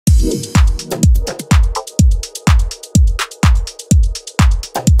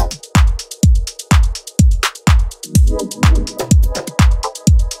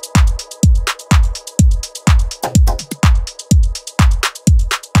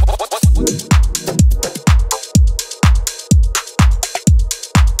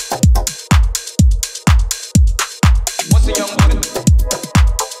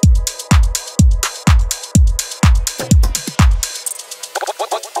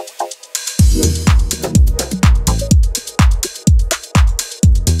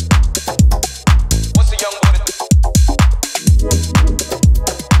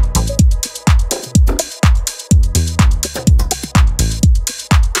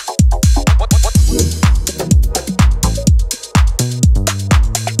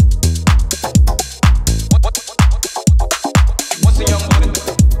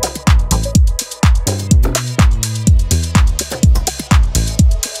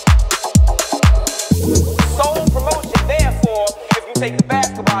take the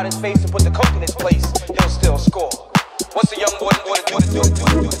basketball out his face and put the coke in his place, he'll still score. What's a young boy to do?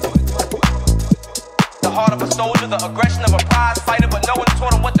 The heart of a soldier, the aggression of a prize fighter, but no one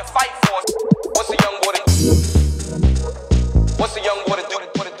taught him what to fight for. What's a young boy to do? What's a young boy to do?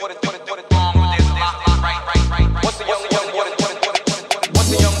 What's a young boy to do? What's a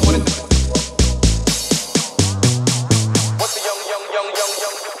young boy to do?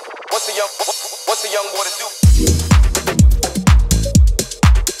 What's a young boy to do?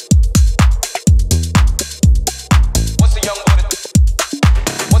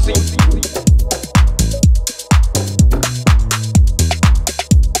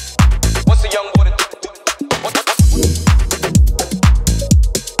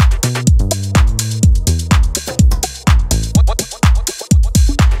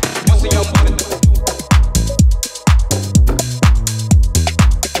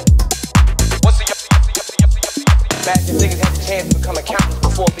 Imagine niggas had the chance to become accountants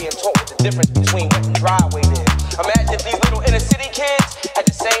before being taught what the difference between wet and dry weight is. Imagine if these little inner city kids had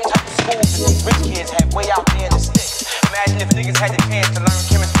the same type of schools that these rich kids had way out there in the sticks. Imagine if niggas had the chance to learn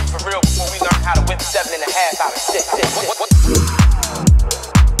chemistry for real before we learned how to whip 7.5 out of 6.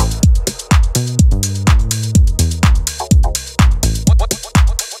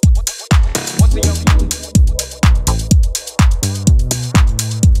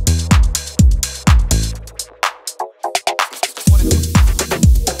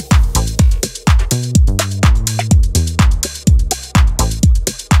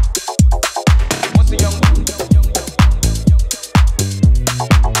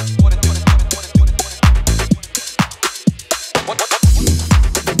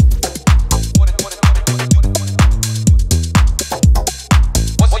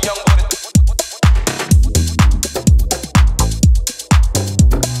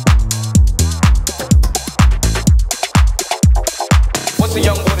 What's a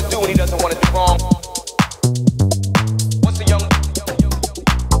young boy to do when he doesn't want to do wrong? What's a young boy to do?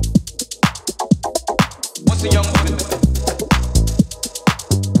 What's a young boy to do?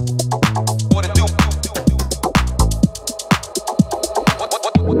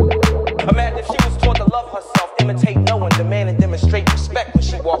 Imagine if she was taught to love herself, imitate no one, demand and demonstrate respect when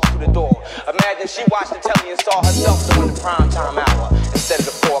she walks through the door. Imagine she watched the telly and saw herself during the prime time hour instead of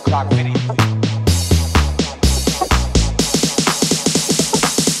the 4 o'clock video.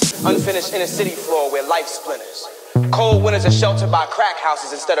 Unfinished inner city floor where life splinters. Cold winters are sheltered by crack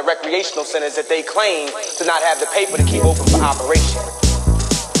houses instead of recreational centers that they claim to not have the paper to keep open for operation.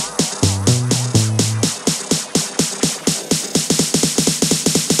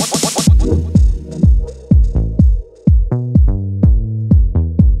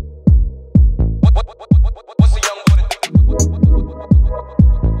 What's a young boy to do?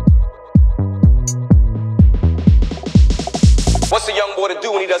 What's a young boy to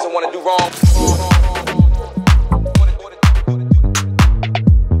do when he doesn't want to do wrong?